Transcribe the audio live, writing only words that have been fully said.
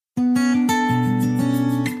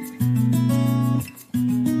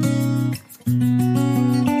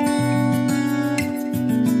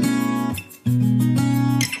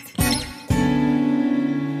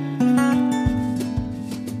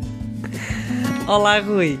Olá,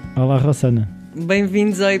 Rui. Olá, Rossana.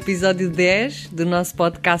 Bem-vindos ao episódio 10 do nosso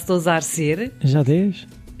podcast Ousar Ser. Já 10?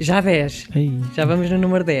 Já 10. Ei. Já vamos no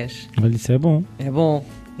número 10. Olha, isso é bom. É bom.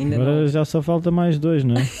 Ainda Agora não. já só falta mais 2,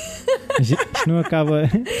 não é? Isto não acaba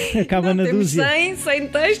Não, na temos dúzia. 100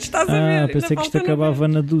 textos, estás a ver? Pensei Ainda que isto falta acabava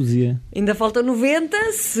na dúzia. Ainda falta 90,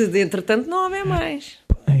 se de entretanto não houver mais.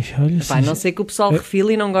 Ai, olha, Pá, não sei que o pessoal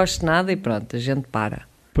refila e não goste de nada e pronto, a gente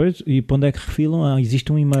para. Pois, e para onde é que refilam? Existe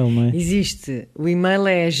um e-mail, não é? Existe. O e-mail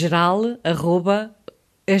é geral, arroba...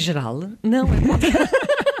 É geral? Não, é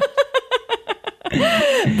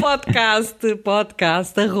podcast,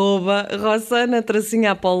 arroba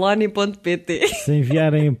rossana-apoloni.pt. Se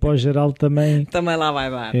enviarem para o geral também, Também lá vai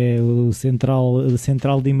dar. o central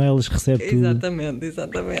de e-mails recebe tudo.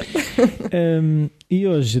 Exatamente. E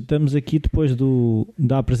hoje estamos aqui depois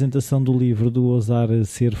da apresentação do livro do Ousar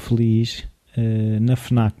Ser Feliz na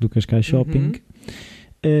FNAC do Cascais Shopping.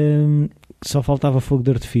 Só faltava fogo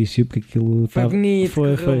de artifício porque aquilo Foi bonito,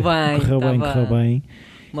 correu bem.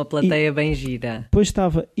 Uma plateia bem gira. Pois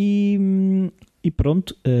estava, e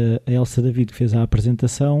pronto, a Elsa David que fez a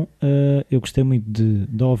apresentação, eu gostei muito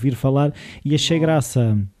de ouvir falar e achei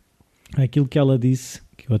graça àquilo que ela disse,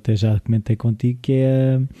 que eu até já comentei contigo, que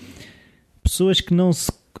é pessoas que não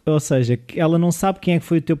se... Ou seja, que ela não sabe quem é que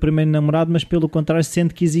foi o teu primeiro namorado, mas pelo contrário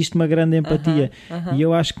sente que existe uma grande empatia. E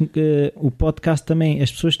eu acho que o podcast também,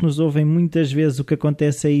 as pessoas que nos ouvem muitas vezes o que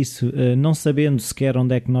acontece é isso, não sabendo sequer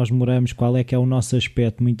onde é que nós moramos, qual é que é o nosso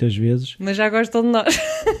aspecto muitas vezes. Mas já gostam de nós.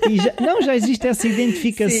 E já existe essa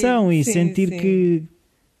identificação Sim, e sentir sim. que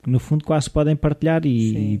no fundo quase podem partilhar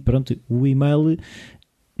e pronto, o e-mail...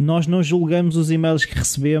 Nós não julgamos os e-mails que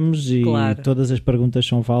recebemos e todas as perguntas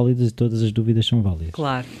são válidas e todas as dúvidas são válidas.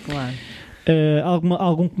 Claro.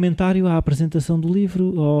 Algum comentário à apresentação do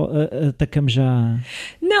livro ou atacamos já?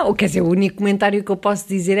 Não, quer dizer, o único comentário que eu posso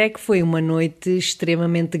dizer é que foi uma noite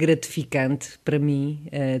extremamente gratificante para mim,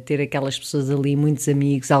 ter aquelas pessoas ali, muitos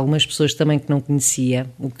amigos, algumas pessoas também que não conhecia,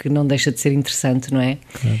 o que não deixa de ser interessante, não é?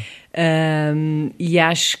 Claro. E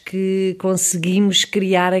acho que conseguimos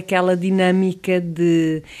criar aquela dinâmica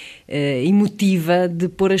emotiva de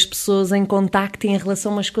pôr as pessoas em contacto em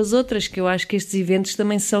relação umas com as outras, que eu acho que estes eventos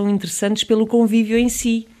também são interessantes pelo convívio em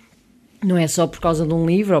si. Não é só por causa de um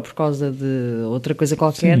livro ou por causa de outra coisa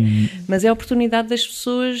qualquer, mas é a oportunidade das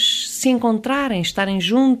pessoas se encontrarem, estarem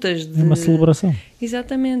juntas. É uma celebração.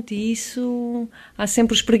 Exatamente, e isso... Há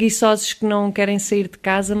sempre os preguiçosos que não querem sair de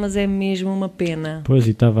casa, mas é mesmo uma pena. Pois,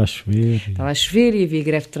 e estava a chover. Estava a chover e havia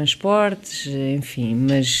greve de transportes, enfim,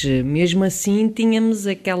 mas mesmo assim tínhamos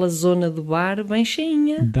aquela zona do bar bem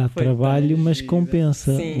cheinha. Dá trabalho, mas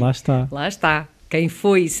compensa. Sim. Lá está. Lá está. Quem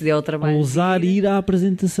foi e se deu ao trabalho. Ousar ir à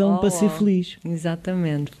apresentação para ser feliz.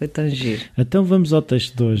 Exatamente, foi tão giro. Então vamos ao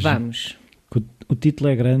texto de hoje. Vamos. O título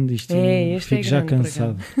é grande, isto fico já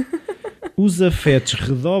cansado. Os afetos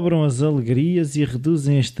redobram as alegrias e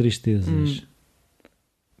reduzem as tristezas.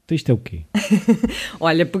 Então isto é o quê?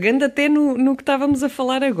 Olha, pegando até no que estávamos a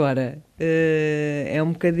falar agora, é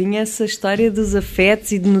um bocadinho essa história dos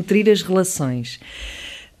afetos e de nutrir as relações.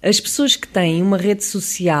 As pessoas que têm uma rede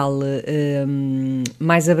social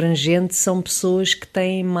mais abrangente são pessoas que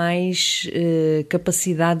têm mais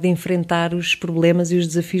capacidade de enfrentar os problemas e os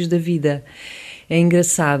desafios da vida. É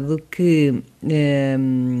engraçado que,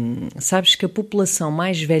 sabes que a população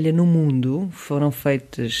mais velha no mundo, foram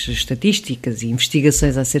feitas estatísticas e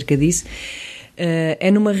investigações acerca disso, é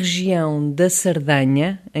numa região da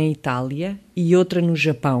Sardanha, em Itália, e outra no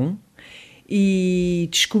Japão. E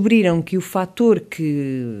descobriram que o fator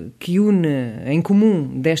que une em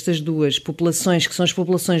comum destas duas populações, que são as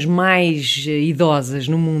populações mais idosas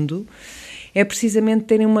no mundo, é precisamente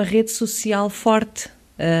terem uma rede social forte.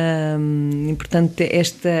 E, portanto,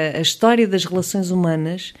 a história das relações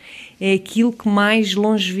humanas é aquilo que mais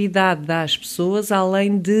longevidade dá às pessoas,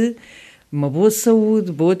 além de uma boa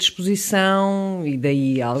saúde, boa disposição e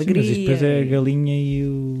daí a alegria. Sim, mas depois é a galinha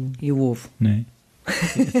e o ovo. Não é?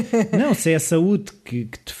 Não, se é a saúde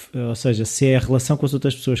ou seja, se é a relação com as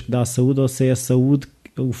outras pessoas que dá a saúde ou se é a saúde,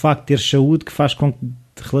 o facto de ter saúde que faz com que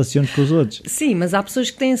te relaciones com os outros. Sim, mas há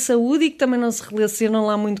pessoas que têm saúde e que também não se relacionam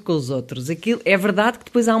lá muito com os outros. É verdade que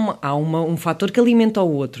depois há um fator que alimenta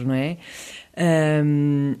o outro, não é?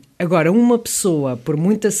 Agora, uma pessoa, por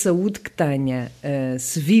muita saúde que tenha,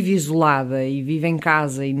 se vive isolada e vive em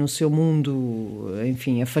casa e no seu mundo,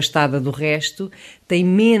 enfim, afastada do resto, tem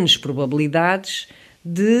menos probabilidades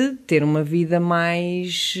de ter uma vida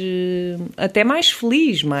mais, até mais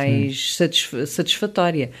feliz, mais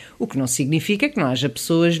satisfatória. O que não significa que não haja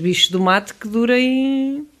pessoas bichos do mato que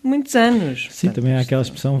durem muitos anos. Sim, portanto, também há aquela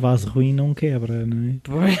expressão, vaso ruim não quebra, não é?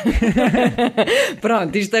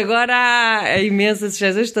 Pronto, isto agora há imensas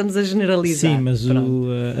exceções, estamos a generalizar. Sim, mas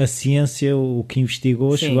a ciência, o que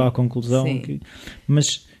investigou, sim, chegou à conclusão que...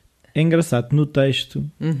 Mas é engraçado, no texto,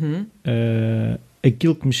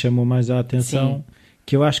 aquilo que me chamou mais a atenção,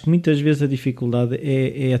 que eu acho que muitas vezes a dificuldade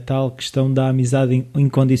é a tal questão da amizade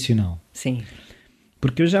incondicional. Sim.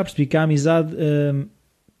 Porque eu já percebi que a amizade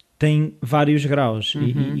tem vários graus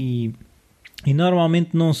e normalmente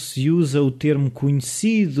não se usa o termo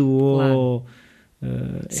conhecido ou...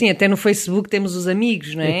 sim, até no Facebook temos os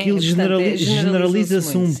amigos, não é? Aquilo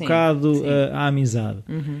generaliza-se um bocado a amizade.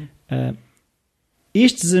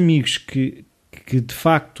 Estes amigos que de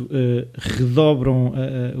facto redobram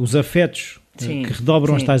os afetos, que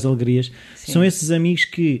redobram as tais alegrias, são esses amigos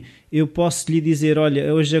que eu posso lhe dizer,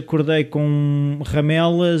 olha, hoje acordei com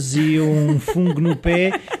ramelas e um fungo no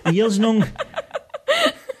pé e eles não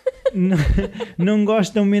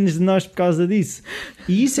gostam menos de nós por causa disso.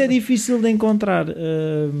 E isso é difícil de encontrar.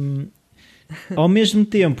 Ao mesmo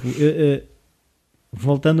tempo,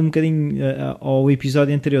 voltando um bocadinho ao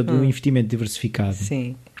episódio anterior do investimento diversificado,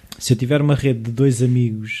 sim. Se eu tiver uma rede de 2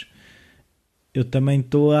 amigos, eu também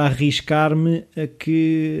estou a arriscar-me a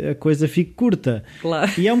que a coisa fique curta.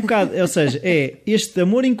 Claro. E é um bocado, ou seja, é este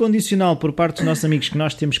amor incondicional por parte dos nossos amigos que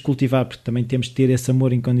nós temos que cultivar, porque também temos de ter esse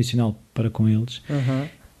amor incondicional para com eles.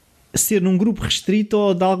 Ser num grupo restrito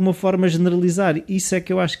ou de alguma forma generalizar. Isso é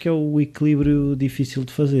que eu acho que é o equilíbrio difícil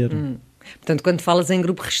de fazer. Portanto, quando falas em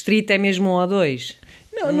grupo restrito é mesmo 1 ou 2?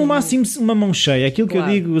 Não, no máximo uma mão cheia. Aquilo que eu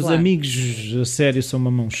digo, os amigos a sério são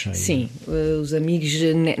uma mão cheia. Sim, os amigos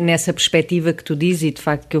nessa perspectiva que tu dizes e de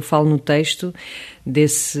facto que eu falo no texto,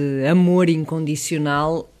 desse amor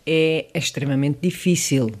incondicional, é extremamente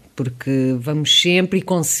difícil, porque vamos sempre e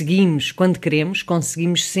conseguimos, quando queremos,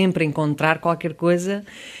 conseguimos sempre encontrar qualquer coisa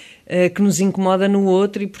que nos incomoda no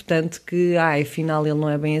outro e, portanto, que, afinal ele não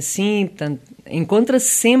é bem assim, portanto, encontra-se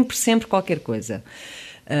sempre qualquer coisa.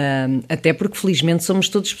 Até porque, felizmente, somos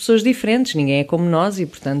todas pessoas diferentes, ninguém é como nós e,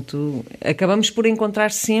 portanto, acabamos por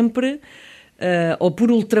encontrar sempre, ou por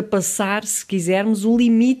ultrapassar, se quisermos, o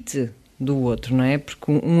limite do outro, não é?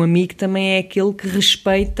 Porque um amigo também é aquele que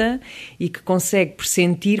respeita e que consegue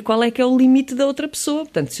pressentir qual é que é o limite da outra pessoa.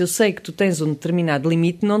 Portanto, se eu sei que tu tens um determinado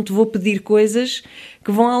limite, não te vou pedir coisas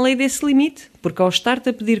que vão além desse limite, porque ao estar-te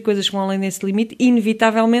a pedir coisas que vão além desse limite,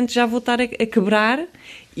 inevitavelmente já vou estar a quebrar,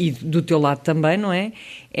 e do teu lado também, não é?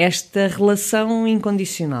 Esta relação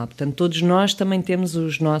incondicional. Portanto, todos nós também temos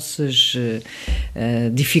as nossas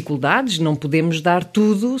dificuldades, não podemos dar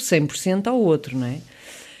tudo 100% ao outro, não é?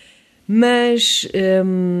 Mas,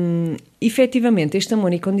 efetivamente, este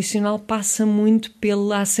amor incondicional passa muito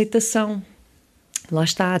pela aceitação. Lá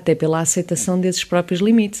está, até pela aceitação desses próprios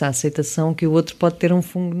limites, a aceitação que o outro pode ter um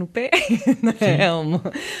fungo no pé. Não é?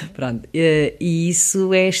 Pronto. E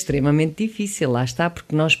isso é extremamente difícil, lá está,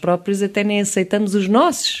 porque nós próprios até nem aceitamos os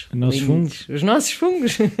nossos fungos. Os nossos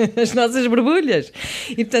fungos, as nossas borbulhas.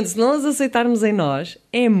 E, portanto, se não as aceitarmos em nós,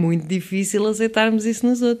 é muito difícil aceitarmos isso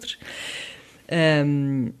nos outros.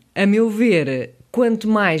 A meu ver, quanto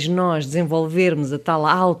mais nós desenvolvermos a tal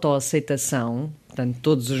autoaceitação, portanto,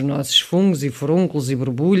 todos os nossos fungos e furúnculos e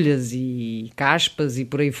borbulhas e caspas e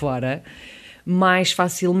por aí fora, mais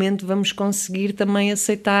facilmente vamos conseguir também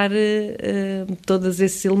aceitar todos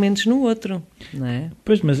esses elementos no outro, não é?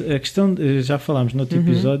 Pois, mas a questão, já falámos no outro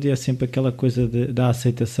episódio, é sempre aquela coisa da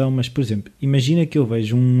aceitação, mas, por exemplo, imagina que eu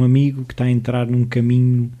vejo um amigo que está a entrar num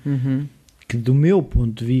caminho que, do meu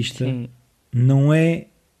ponto de vista, não é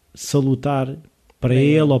salutar para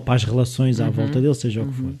ele ou para as relações à volta dele, seja o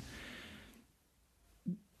que for.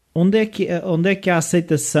 Onde é que a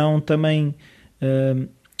aceitação também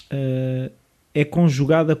é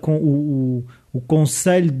conjugada com o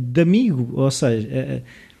conselho de amigo? Ou seja,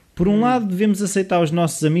 por um lado devemos aceitar os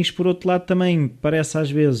nossos amigos, por outro lado também parece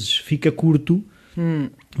às vezes fica curto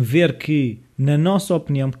ver que, na nossa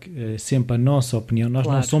opinião, porque é sempre a nossa opinião, nós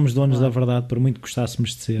não somos donos da verdade, por muito que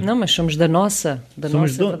gostássemos de ser. Não, mas somos da nossa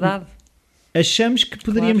verdade. Achamos que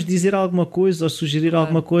poderíamos dizer alguma coisa ou sugerir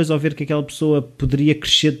alguma coisa ou ver que aquela pessoa poderia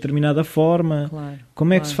crescer de determinada forma.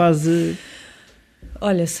 Como é que se faz...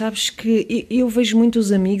 Olha, sabes que eu vejo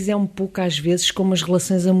muitos amigos, é um pouco às vezes como as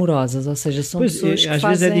relações amorosas, ou seja, são pessoas que às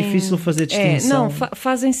vezes é difícil fazer distinção.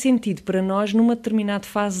 Fazem sentido para nós numa determinada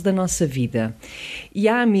fase da nossa vida. E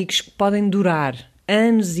há amigos que podem durar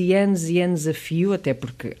anos e anos e anos a fio, até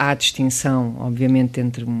porque há distinção, obviamente,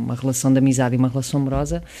 entre uma relação de amizade e uma relação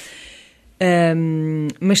amorosa.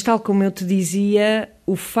 Mas tal como eu te dizia,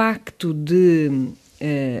 o facto de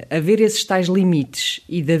haver esses tais limites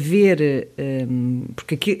e de haver...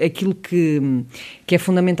 porque aquilo que é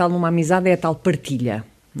fundamental numa amizade é a tal partilha,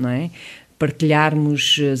 não é?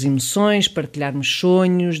 Partilharmos as emoções, partilharmos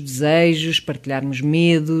sonhos, desejos, partilharmos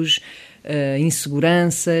medos,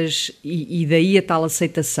 inseguranças e daí a tal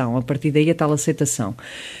aceitação, a partir daí a tal aceitação.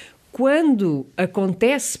 Quando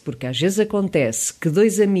acontece, porque às vezes acontece, que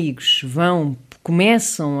dois amigos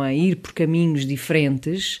começam a ir por caminhos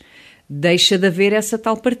diferentes, deixa de haver essa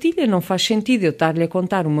tal partilha. Não faz sentido eu estar-lhe a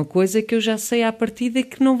contar uma coisa que eu já sei à partida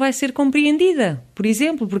que não vai ser compreendida, por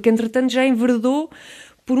exemplo, porque entretanto já enveredou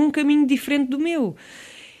por um caminho diferente do meu.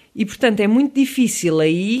 E, portanto, é muito difícil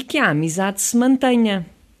aí que a amizade se mantenha,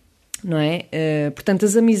 não é? Portanto,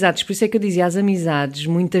 as amizades, por isso é que eu dizia, as amizades,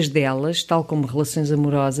 muitas delas, tal como relações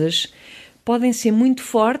amorosas, podem ser muito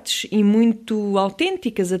fortes e muito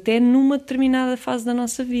autênticas até numa determinada fase da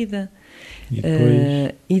nossa vida.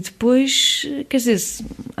 E depois, quer dizer,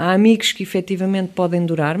 há amigos que efetivamente podem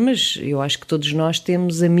durar, mas eu acho que todos nós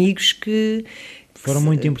temos amigos que foram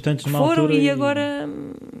muito importantes numa altura e agora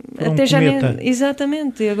até já nem,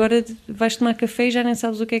 exatamente, e agora vais tomar café e já nem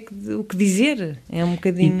sabes o que dizer, é um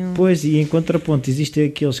bocadinho... E em contraponto existem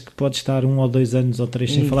aqueles que pode estar 1 ou 2 anos ou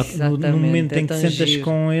 3 sem falar, no momento em que sentas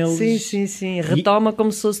com eles... Sim, retoma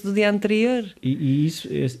como se fosse do dia anterior. E isso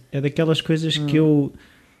é daquelas coisas que eu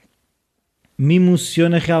me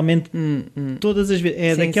emociona realmente todas as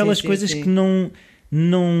vezes, daquelas coisas que não,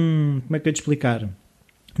 como é que eu ia te explicar?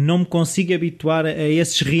 Não me consigo habituar a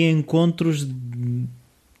esses reencontros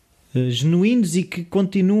genuínos e que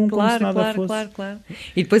continuam como se nada fosse. Claro.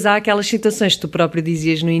 E depois há aquelas situações que tu próprio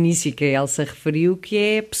dizias no início e que a Elsa referiu, que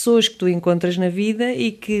é pessoas que tu encontras na vida e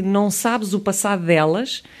que não sabes o passado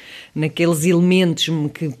delas, naqueles elementos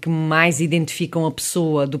que mais identificam a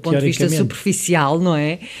pessoa do ponto de vista superficial, não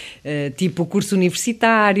é? Tipo o curso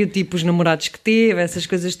universitário, tipo os namorados que teve, essas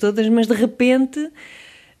coisas todas, mas de repente...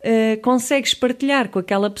 consegues partilhar com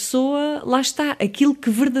aquela pessoa, lá está, aquilo que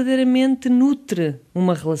verdadeiramente nutre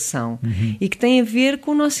uma relação e que tem a ver com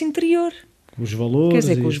o nosso interior. Com os valores. Quer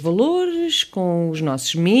dizer, com os valores, com os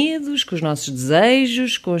nossos medos, com os nossos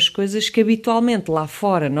desejos, com as coisas que habitualmente lá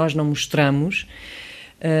fora nós não mostramos,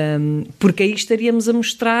 porque aí estaríamos a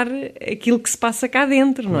mostrar aquilo que se passa cá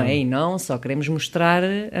dentro, não é? E não, só queremos mostrar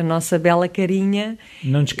a nossa bela carinha.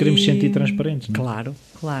 Não nos queremos sentir transparentes, não é?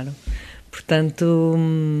 Claro. Portanto,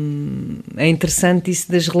 é interessante isso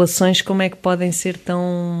das relações, como é que podem ser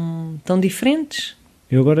tão diferentes.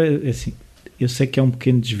 Eu agora, assim, eu sei que é um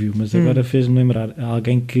pequeno desvio, mas agora fez-me lembrar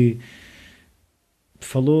alguém que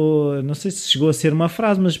falou, não sei se chegou a ser uma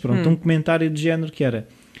frase, mas pronto, um comentário do género que era: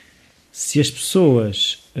 se as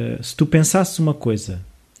pessoas, se tu pensasses uma coisa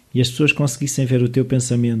e as pessoas conseguissem ver o teu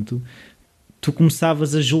pensamento, tu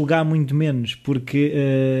começavas a julgar muito menos,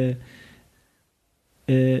 porque...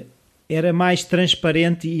 era mais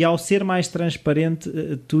transparente e ao ser mais transparente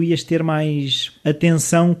tu ias ter mais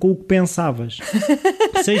atenção com o que pensavas.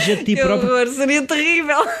 Seja ti próprio... Seria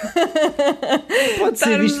terrível. Pode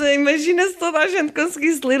ser visto... Imagina se toda a gente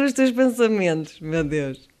conseguisse ler os teus pensamentos. Meu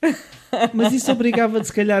Deus. Mas isso obrigava-te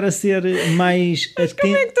se calhar a ser mais... Mas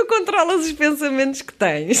como é que tu controlas os pensamentos que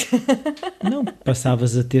tens? Não,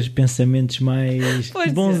 passavas a ter pensamentos mais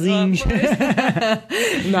bonzinhos.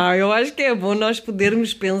 Não, eu acho que é bom nós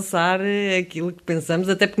podermos pensar aquilo que pensamos,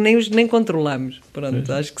 até porque nem controlamos.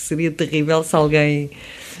 Pronto, acho que seria terrível se alguém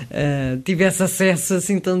tivesse acesso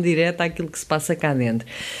assim tão direto àquilo que se passa cá dentro.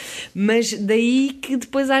 Mas daí que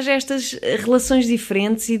depois haja estas relações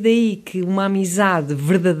diferentes e daí que uma amizade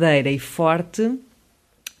verdadeira e forte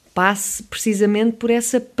passe precisamente por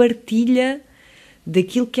essa partilha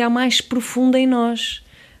daquilo que há mais profundo em nós.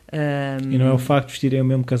 E não é o facto de vestirem o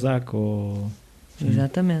mesmo casaco ou...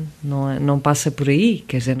 Exatamente, não passa por aí,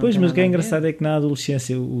 quer dizer, não. Pois, mas o que é engraçado é que na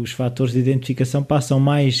adolescência os fatores de identificação passam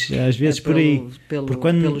mais às vezes por aí,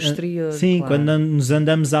 pelo exterior. Sim, claro. Quando nos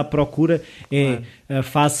andamos à procura a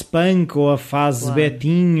fase punk ou a fase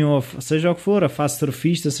betinho, ou seja o que for, a fase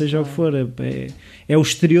surfista, seja o que for, é o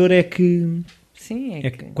exterior que... Sim,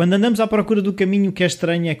 quando andamos à procura do caminho, que é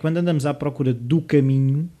estranho é que quando andamos à procura do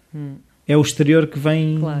caminho é o exterior que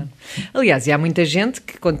vem... Claro. Aliás, e há muita gente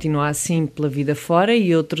que continua assim pela vida fora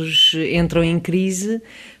e outros entram em crise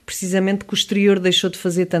precisamente que o exterior deixou de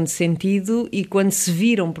fazer tanto sentido e quando se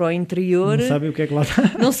viram para o interior... Não sabem o que é que lá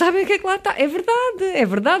está. Não sabem o que é que lá está. É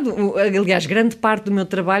verdade. Aliás, grande parte do meu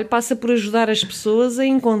trabalho passa por ajudar as pessoas a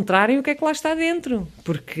encontrarem o que é que lá está dentro.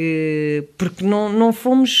 Porque não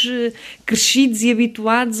fomos crescidos e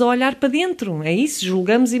habituados a olhar para dentro. É isso,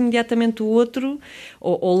 julgamos imediatamente o outro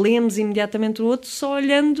ou lemos imediatamente o outro só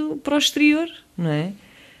olhando para o exterior, não é?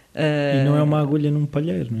 E não é uma agulha num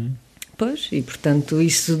palheiro, não é? Pois, e portanto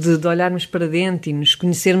isso de olharmos para dentro e nos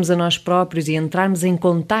conhecermos a nós próprios e entrarmos em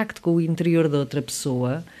contacto com o interior da outra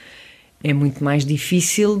pessoa é muito mais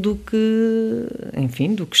difícil do que,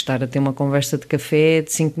 enfim, do que estar a ter uma conversa de café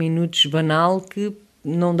de 5 minutos banal que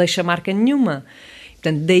não deixa marca nenhuma.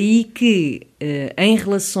 Portanto, daí que em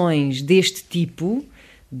relações deste tipo,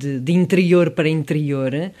 de interior para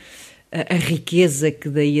interior, a riqueza que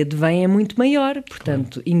daí advém é muito maior.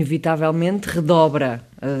 Portanto, inevitavelmente redobra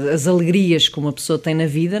as alegrias que uma pessoa tem na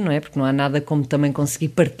vida, não é? Porque não há nada como também conseguir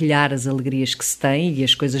partilhar as alegrias que se tem e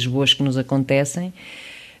as coisas boas que nos acontecem.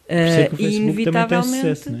 Por isso é que o Facebook também tem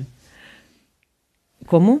sucesso, não é?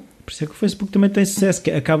 Como? Por isso é que o Facebook também tem sucesso,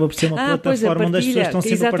 que acaba por ser uma plataforma onde as pessoas estão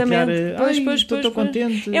sempre a partilhar. Estou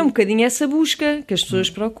contente. É um bocadinho essa busca que as pessoas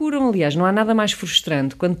procuram. Aliás, não há nada mais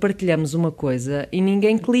frustrante quando partilhamos uma coisa e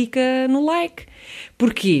ninguém clica no like.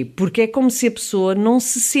 Porquê? Porque é como se a pessoa não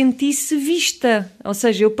se sentisse vista. Ou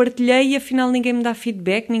seja, eu partilhei e afinal ninguém me dá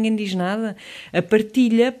feedback, ninguém diz nada. A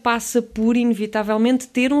partilha passa por, inevitavelmente,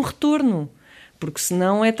 ter um retorno. Porque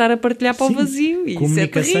senão é estar a partilhar para o vazio. E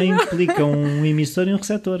comunicação isso é implica um emissor e um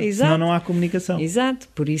receptor. Exato. Senão não há comunicação. Exato.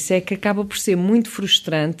 Por isso é que acaba por ser muito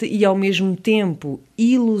frustrante e ao mesmo tempo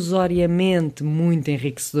ilusoriamente muito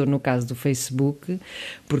enriquecedor no caso do Facebook,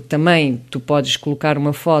 porque também tu podes colocar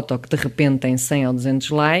uma foto que de repente tem 100 ou 200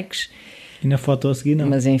 likes. E na foto a seguir não.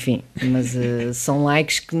 Mas enfim, são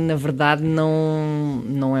likes que na verdade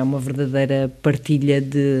não é uma verdadeira partilha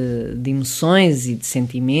de emoções e de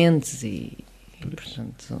sentimentos e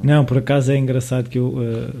portanto... Não, por acaso é engraçado que eu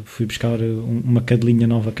fui buscar uma cadelinha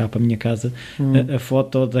nova cá para a minha casa. A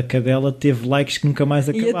foto da cadela teve likes que nunca mais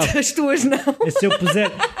acabavam. E as tuas não. Se eu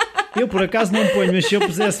puser... Eu por acaso não ponho, mas se eu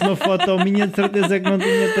pusesse uma foto minha, de certeza que não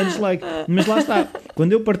tinha tantos likes. Mas lá está.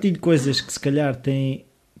 Quando eu partilho coisas que se calhar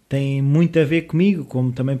têm muito a ver comigo,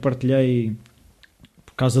 como também partilhei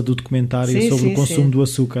por causa do documentário sobre o consumo do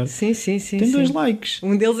açúcar. Sim. Tem 2 likes.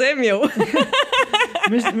 Um deles é meu.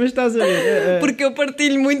 Mas estás a ver? Porque eu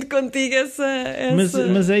partilho muito contigo essa...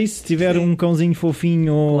 Mas é isso, se tiver um cãozinho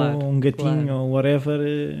fofinho ou um gatinho ou whatever,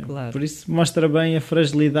 por isso mostra bem a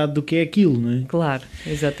fragilidade do que é aquilo, não é? Claro,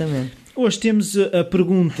 exatamente. Hoje temos a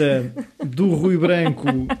pergunta do Rui Branco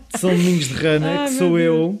de São Domingos de Rana, que sou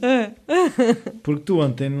eu, porque tu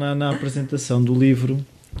ontem na apresentação do livro...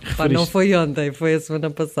 Não foi ontem, foi a semana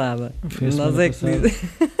passada. Foi a semana passada.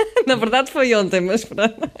 Na verdade foi ontem, mas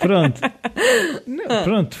pronto.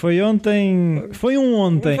 Pronto, foi ontem. Foi um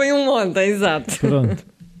ontem. Foi um ontem, exato. Pronto.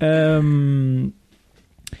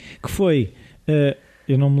 Que foi.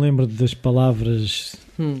 Eu não me lembro das palavras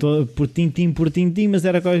por tintim, mas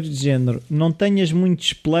era coisa de género. Não tenhas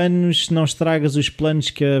muitos planos se não estragas os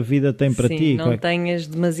planos que a vida tem para ti. Não tenhas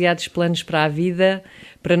demasiados planos para a vida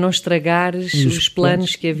para não estragares os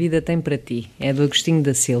planos que a vida tem para ti. É do Agostinho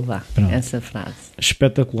da Silva, essa frase.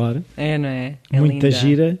 Espetacular. É, não é? Muita linda.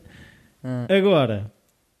 Gira. Agora,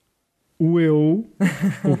 o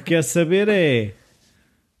que quer saber é: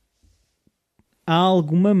 há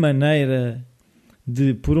alguma maneira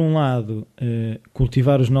de, por um lado,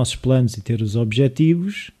 cultivar os nossos planos e ter os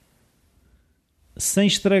objetivos sem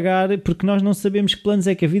estragar, porque nós não sabemos que planos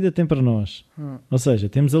é que a vida tem para nós. Ou seja,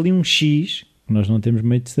 temos ali um X que nós não temos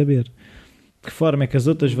meio de saber. De que forma é que as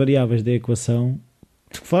outras variáveis da equação,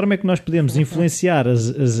 de que forma é que nós podemos influenciar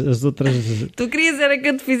as outras... Tu querias era que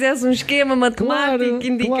eu te fizesse um esquema matemático que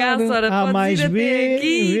indicasse, ora, A mais ir B, até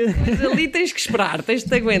aqui, mas ali tens que esperar, tens de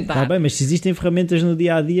te aguentar. Está bem, mas se existem ferramentas no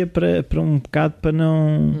dia-a-dia para um bocado para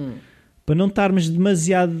não estarmos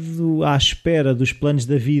demasiado à espera dos planos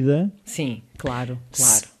da vida. Sim, claro.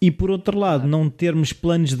 E por outro lado, não termos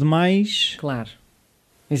planos demais. Claro,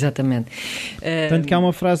 exatamente. Tanto que há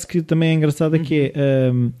uma frase que também é engraçada que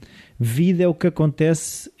é... vida é o que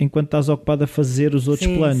acontece enquanto estás ocupado a fazer os outros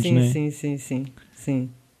planos, não é? Sim.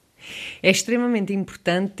 É extremamente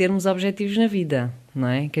importante termos objetivos na vida, não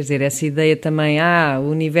é? Quer dizer, essa ideia também, o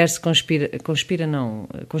universo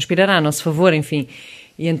conspirará a nosso favor, enfim,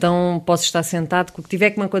 e então posso estar sentado, o que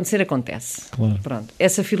tiver que me acontecer, acontece. Claro. Pronto.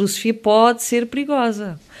 Essa filosofia pode ser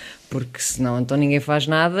perigosa, porque senão então ninguém faz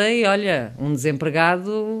nada e olha, um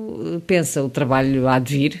desempregado pensa, o trabalho há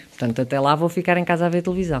de vir, portanto até lá vou ficar em casa a ver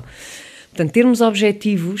televisão. Portanto, termos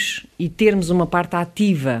objetivos e termos uma parte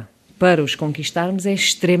ativa para os conquistarmos é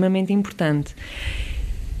extremamente importante.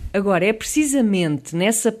 Agora, é precisamente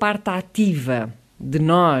nessa parte ativa de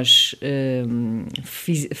nós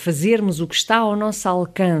fazermos o que está ao nosso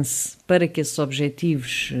alcance para que esses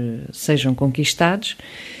objetivos sejam conquistados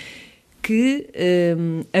que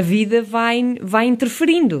a vida vai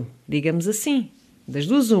interferindo, digamos assim. das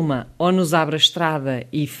duas uma, ou nos abre a estrada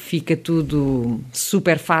e fica tudo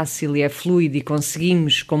super fácil e é fluido e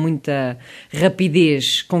conseguimos com muita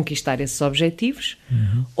rapidez conquistar esses objetivos,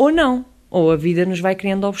 ou não. Ou a vida nos vai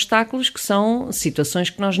criando obstáculos que são situações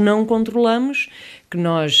que nós não controlamos, que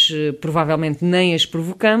nós provavelmente nem as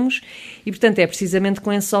provocamos e, portanto, é precisamente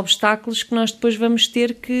com esses obstáculos que nós depois vamos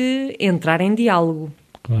ter que entrar em diálogo.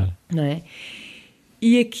 Claro. Não é?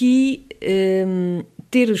 E aqui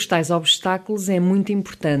ter os tais obstáculos é muito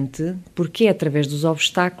importante porque é através dos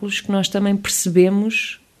obstáculos que nós também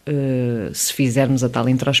percebemos, se fizermos a tal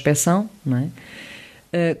introspeção, não é?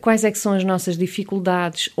 Quais é que são as nossas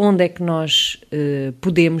dificuldades, onde é que nós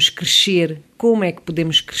podemos crescer, como é que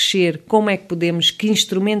podemos crescer, que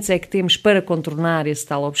instrumentos é que temos para contornar esse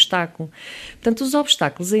tal obstáculo. Portanto, os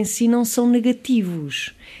obstáculos em si não são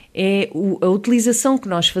negativos, é a utilização que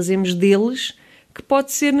nós fazemos deles que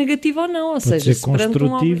pode ser negativa ou não, ou pode seja, ser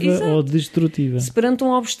construtiva ou destrutiva. Se perante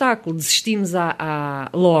um obstáculo desistimos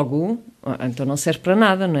logo, então não serve para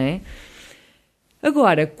nada, não é?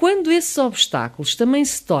 Agora, quando esses obstáculos também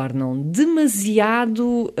se tornam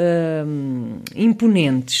demasiado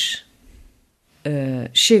imponentes,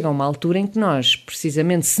 chega a uma altura em que nós,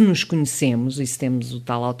 precisamente, se nos conhecemos e se temos o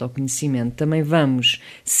tal autoconhecimento, também vamos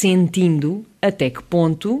sentindo até que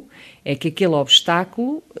ponto é que aquele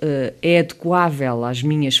obstáculo é adequável às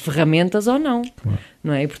minhas ferramentas ou não. Claro.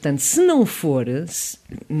 Não é? E, portanto, se não for,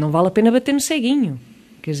 não vale a pena bater no ceguinho.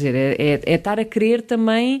 Quer dizer, é estar a querer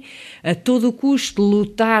também, a todo o custo,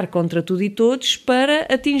 lutar contra tudo e todos para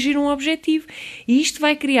atingir um objetivo. E isto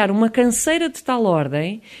vai criar uma canseira de tal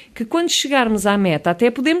ordem que quando chegarmos à meta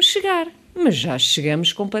até podemos chegar, mas já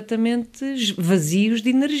chegamos completamente vazios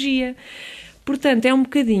de energia. Portanto, é um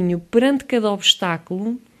bocadinho, perante cada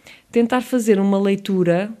obstáculo, tentar fazer uma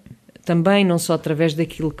leitura, também não só através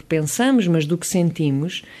daquilo que pensamos, mas do que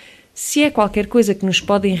sentimos, se é qualquer coisa que nos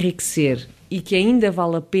pode enriquecer e que ainda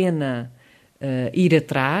vale a pena ir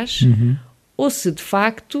atrás, ou se de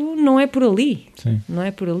facto não é por ali. Sim. Não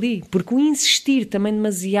é por ali. Porque o insistir também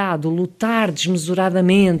demasiado, lutar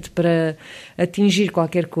desmesuradamente para atingir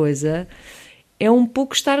qualquer coisa, é um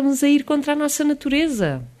pouco estarmos a ir contra a nossa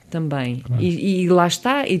natureza também. Claro. E lá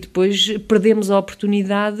está, e depois perdemos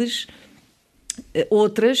oportunidades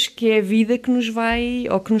outras que é a vida que nos vai,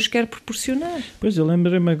 ou que nos quer proporcionar. Pois, eu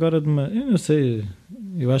lembrei-me agora de uma... Eu não sei...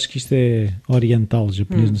 Eu acho que isto é oriental,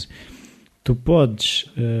 japonês. Não sei. Tu podes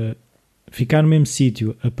ficar no mesmo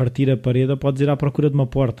sítio, a partir a parede, ou podes ir à procura de uma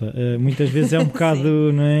porta. Muitas vezes é um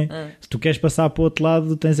bocado, não é? Se tu queres passar para o outro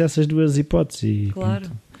lado, tens essas duas hipóteses. E, claro,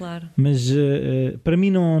 pronto. claro. Mas para mim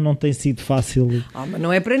não tem sido fácil. Mas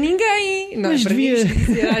não é para ninguém. Não Mas é para devia...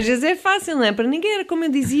 ninguém. Às vezes é fácil, não é para ninguém. Era como eu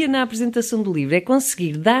dizia na apresentação do livro, é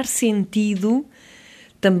conseguir dar sentido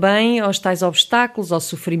também aos tais obstáculos, ao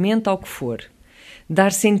sofrimento, ao que for.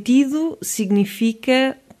 Dar sentido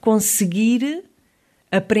significa conseguir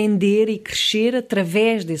aprender e crescer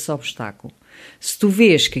através desse obstáculo. Se tu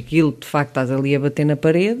vês que aquilo, de facto, estás ali a bater na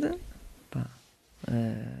parede,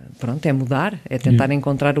 pronto, é mudar, é tentar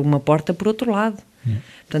encontrar uma porta por outro lado.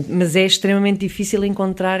 Portanto, mas é extremamente difícil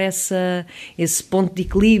encontrar esse ponto de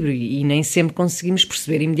equilíbrio e nem sempre conseguimos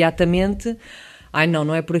perceber imediatamente.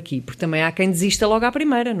 Não é por aqui, porque também há quem desista logo à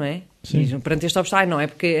primeira, não é? Diz, perante este obstáculo, não é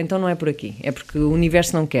porque, então não é por aqui, é porque o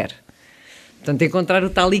universo não quer. Portanto, encontrar o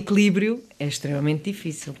tal equilíbrio é extremamente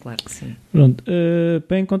difícil, claro que sim. Pronto,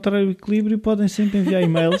 para encontrar o equilíbrio podem sempre enviar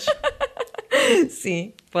e-mails.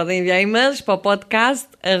 Sim, podem enviar e-mails para o podcast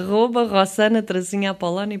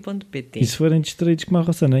 @rossana-apoloni.pt. E se forem distraídos como a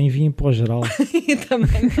Rossana, enviem para o geral.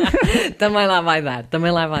 Também lá vai dar,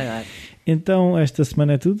 também lá vai dar. Então, esta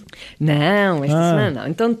semana é tudo? Não, esta semana não.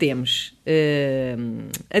 Então temos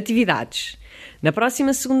atividades. Na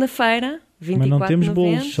próxima segunda-feira, 24 Mas não temos de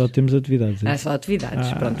novembro, bolos, só temos atividades. Só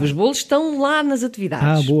atividades. Pronto, os bolos estão lá nas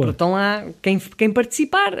atividades. Boa. Estão lá, quem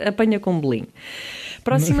participar apanha com bolinho.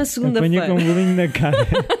 Próxima segunda-feira. Apanha com bolinho na cara.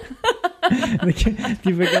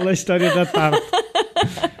 Tipo aquela história da tarte.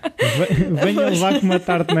 Venha levar com uma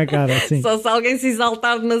tarte na cara, assim. Só se alguém se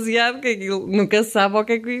exaltar demasiado, que aquilo nunca se sabe o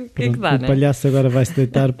que é que dá, o né? palhaço agora vai-se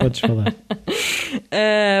deitar, podes falar.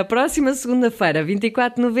 Próxima segunda-feira,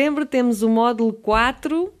 24 de novembro, temos o módulo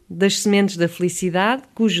 4 das Sementes da Felicidade,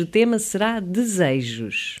 cujo tema será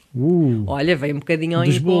desejos. Olha, veio um bocadinho ao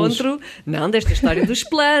encontro, desta história dos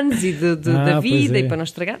planos e da vida, e para não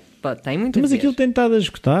estragar. Tem muito a ver. Mas aquilo tem estado a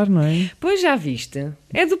escutar, não é? Pois já viste.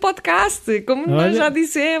 É do podcast, como nós já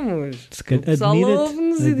dissemos. O pessoal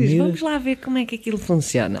ouve-nos e diz, vamos lá ver como é que aquilo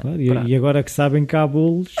funciona. Claro, e agora que sabem que há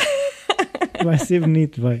bolos, vai ser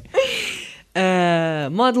bonito, vai.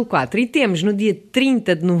 Módulo 4. E temos no dia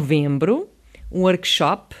 30 de novembro um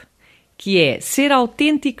workshop que é Ser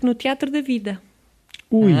Autêntico no Teatro da Vida.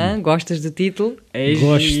 Ui, Gostas do título? É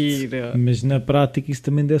gosto, giro. mas na prática isso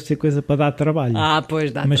também deve ser coisa para dar trabalho.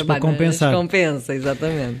 Pois dá Mas trabalho, para compensar. mas compensa,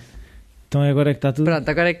 exatamente. Então agora é que está tudo. Pronto,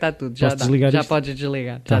 agora é que está tudo. Já Posso desligar Já isto? podes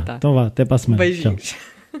desligar. Tá, Já está. então vá, até para a semana. Tchau. Beijinhos.